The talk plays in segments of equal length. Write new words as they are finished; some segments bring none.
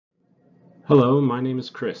Hello, my name is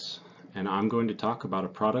Chris, and I'm going to talk about a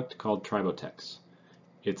product called TriboTEX.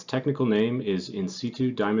 Its technical name is In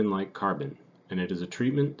Situ Diamond-like Carbon, and it is a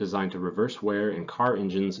treatment designed to reverse wear in car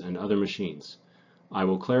engines and other machines. I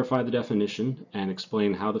will clarify the definition and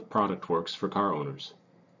explain how the product works for car owners.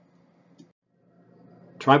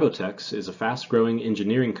 TriboTEX is a fast-growing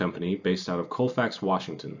engineering company based out of Colfax,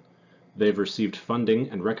 Washington. They've received funding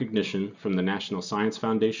and recognition from the National Science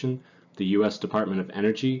Foundation, the U.S. Department of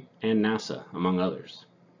Energy, and NASA, among others.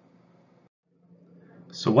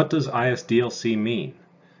 So what does ISDLC mean?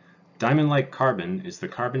 Diamond-like carbon is the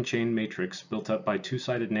carbon chain matrix built up by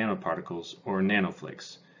two-sided nanoparticles, or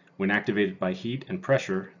nanoflakes. When activated by heat and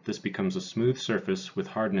pressure, this becomes a smooth surface with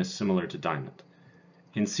hardness similar to diamond.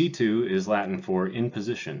 In situ is Latin for in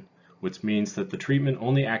position, which means that the treatment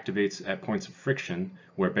only activates at points of friction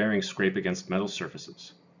where bearings scrape against metal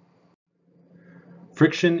surfaces.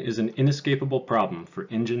 Friction is an inescapable problem for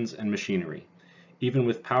engines and machinery. Even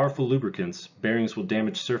with powerful lubricants, bearings will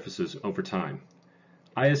damage surfaces over time.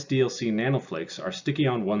 ISDLC nanoflakes are sticky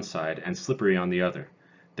on one side and slippery on the other.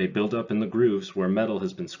 They build up in the grooves where metal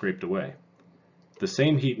has been scraped away. The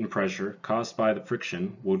same heat and pressure caused by the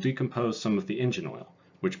friction will decompose some of the engine oil,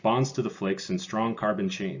 which bonds to the flakes in strong carbon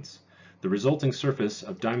chains. The resulting surface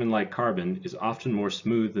of diamond-like carbon is often more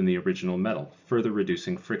smooth than the original metal, further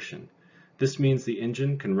reducing friction. This means the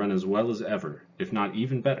engine can run as well as ever, if not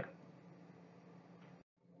even better.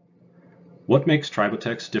 What makes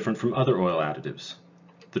TriboTEX different from other oil additives?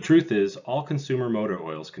 The truth is, all consumer motor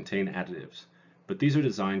oils contain additives, but these are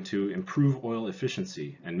designed to improve oil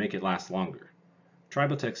efficiency and make it last longer.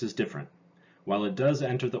 TriboTEX is different. While it does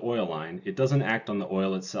enter the oil line, it doesn't act on the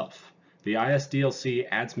oil itself. The ISDLC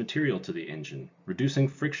adds material to the engine, reducing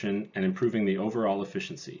friction and improving the overall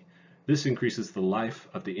efficiency. This increases the life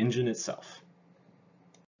of the engine itself.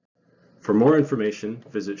 For more information,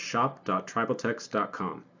 visit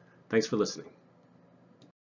shop.tribotex.com. Thanks for listening.